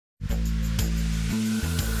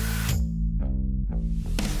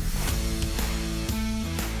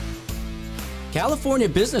California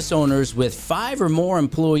business owners with 5 or more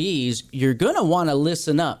employees, you're going to want to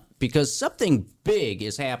listen up because something big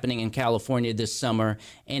is happening in California this summer,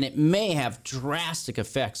 and it may have drastic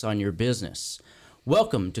effects on your business.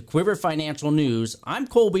 Welcome to Quiver Financial News. I'm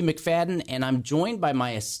Colby McFadden, and I'm joined by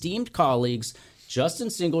my esteemed colleagues, Justin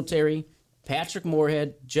Singletary, Patrick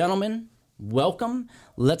Moorhead. Gentlemen, welcome.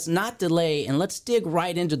 Let's not delay, and let's dig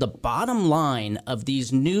right into the bottom line of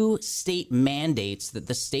these new state mandates that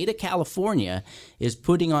the state of California is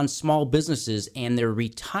putting on small businesses and their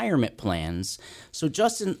retirement plans. So,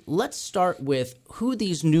 Justin, let's start with who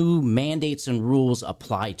these new mandates and rules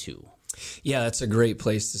apply to. Yeah, that's a great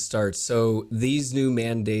place to start. So these new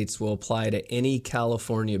mandates will apply to any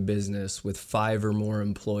California business with 5 or more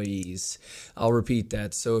employees. I'll repeat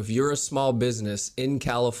that. So if you're a small business in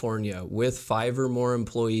California with 5 or more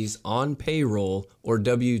employees on payroll or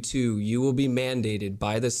W-2, you will be mandated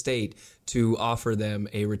by the state to offer them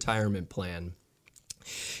a retirement plan.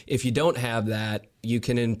 If you don't have that, you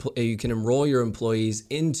can enroll your employees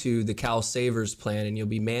into the CalSavers plan, and you'll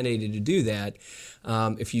be mandated to do that.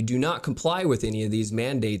 If you do not comply with any of these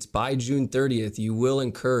mandates by June 30th, you will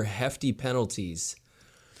incur hefty penalties.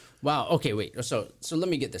 Wow. Okay, wait. So let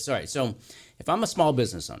me get this. All right. So if I'm a small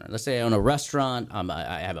business owner, let's say I own a restaurant,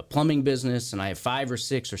 I have a plumbing business, and I have 5 or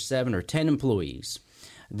 6 or 7 or 10 employees,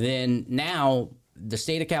 then now the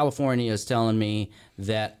state of California is telling me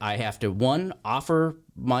that I have to, one, offer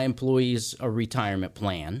my employees a retirement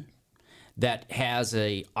plan that has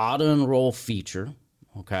a auto-enroll feature,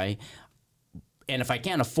 okay? And if I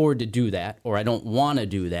can't afford to do that, or I don't want to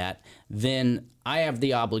do that, then I have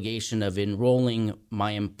the obligation of enrolling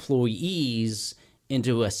my employees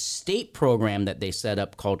into a state program that they set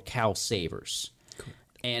up called CalSavers. Cool.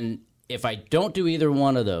 And if I don't do either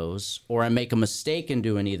one of those, or I make a mistake in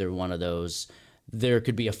doing either one of those, there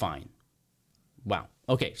could be a fine. Wow.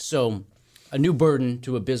 Okay, so a new burden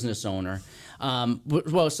to a business owner.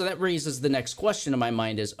 Well, so that raises the next question in my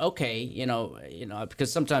mind is, okay, you know,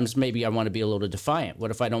 because sometimes maybe I want to be a little defiant.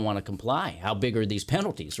 What if I don't want to comply? How big are these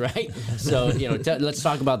penalties, right? So, let's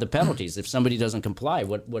talk about the penalties. If somebody doesn't comply,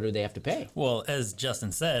 what do they have to pay? Well, as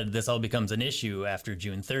Justin said, this all becomes an issue after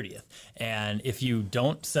June 30th. And if you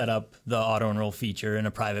don't set up the auto-enroll feature in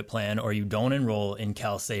a private plan, or you don't enroll in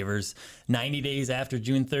CalSavers 90 days after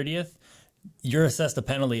June 30th, you're assessed a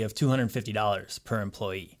penalty of $250 per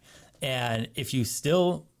employee. And if you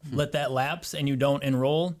still let that lapse and you don't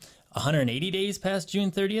enroll 180 days past June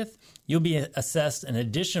 30th, you'll be assessed an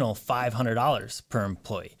additional $500 per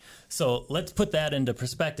employee. So let's put that into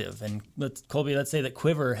perspective. And let's say that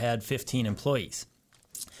Quiver had 15 employees.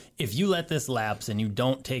 If you let this lapse and you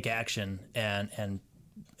don't take action and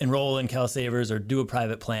enroll in CalSavers or do a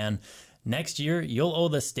private plan, next year, you'll owe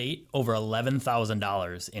the state over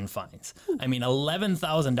 $11,000 in fines. I mean,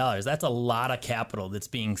 $11,000, that's a lot of capital that's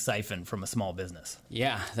being siphoned from a small business.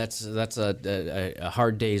 Yeah, that's a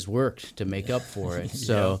hard day's work to make up for it.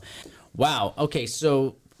 So, yeah. Wow. Okay,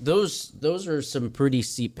 so those are some pretty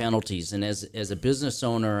steep penalties. And as a business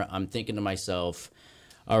owner, I'm thinking to myself,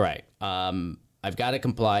 all right, I've got to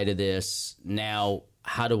comply to this. Now,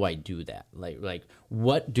 how do I do that? Like,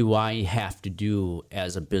 what do I have to do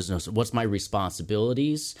as a business? What's my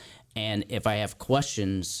responsibilities? And if I have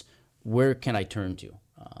questions, where can I turn to?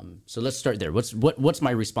 So let's start there. What's my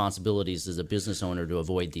responsibilities as a business owner to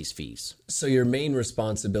avoid these fees? So your main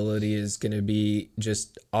responsibility is going to be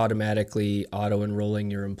just automatically auto-enrolling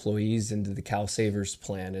your employees into the CalSavers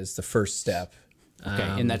plan is the first step.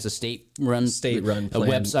 Okay, and that's a state-run plan. A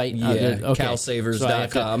website? Yeah, okay.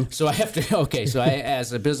 CalSavers.com. So I have to,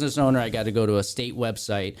 as a business owner, I got to go to a state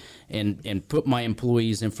website and put my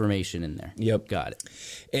employees' information in there. Yep. Got it.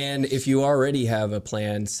 And if you already have a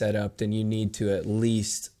plan set up, then you need to at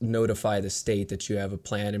least notify the state that you have a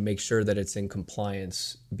plan and make sure that it's in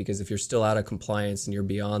compliance. Because if you're still out of compliance and you're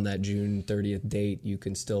beyond that June 30th date, you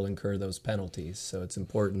can still incur those penalties. So it's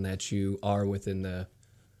important that you are within the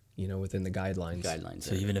guidelines.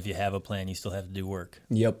 So even if you have a plan, you still have to do work.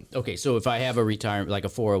 Yep. Okay, so if I have a retirement, like a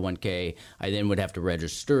 401k, I then would have to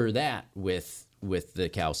register that with the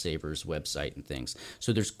CalSavers website and things.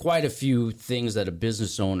 So there's quite a few things that a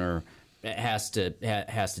business owner has to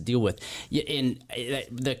deal with. And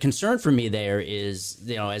the concern for me there is,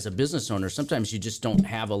 as a business owner, sometimes you just don't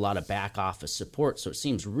have a lot of back office support, so it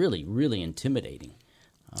seems really, really intimidating.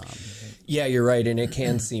 Yeah, you're right, and it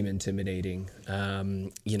can seem intimidating.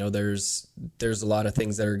 There's a lot of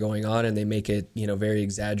things that are going on, and they make it, very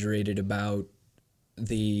exaggerated about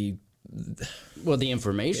the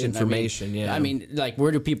information. Yeah. I mean, like,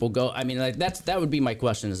 where do people go? I mean, like, that would be my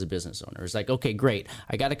question as a business owner. It's like, okay, great,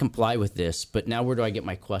 I got to comply with this, but now where do I get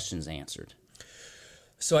my questions answered?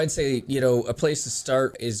 So I'd say, a place to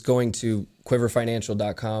start is going to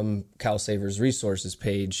quiverfinancial.com, CalSavers resources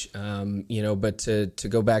page. But to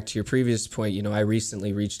go back to your previous point, I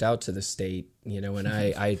recently reached out to the state, and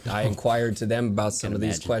I inquired to them about some of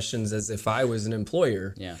these questions as if I was an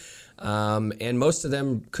employer. Yeah. And most of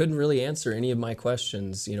them couldn't really answer any of my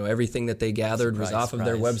questions. Everything that they gathered was off of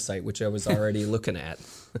their website, which I was already looking at.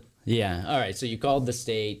 Yeah. All right. So you called the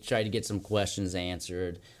state, tried to get some questions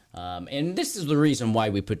answered. And this is the reason why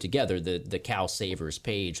we put together the CalSavers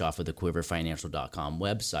page off of the quiverfinancial.com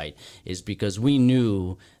website, is because we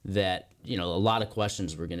knew that, a lot of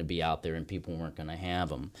questions were going to be out there and people weren't going to have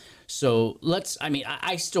them. So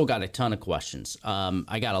I still got a ton of questions.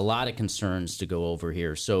 I got a lot of concerns to go over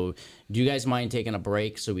here. So do you guys mind taking a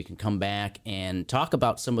break so we can come back and talk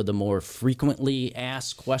about some of the more frequently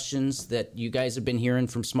asked questions that you guys have been hearing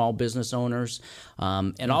from small business owners?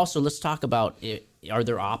 And also let's talk about are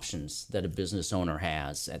there options that a business owner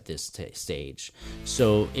has at this stage?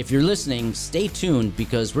 So if you're listening, stay tuned,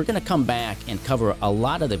 because we're going to come back and cover a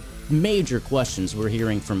lot of the major questions we're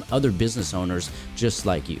hearing from other business owners just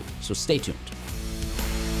like you. So stay tuned.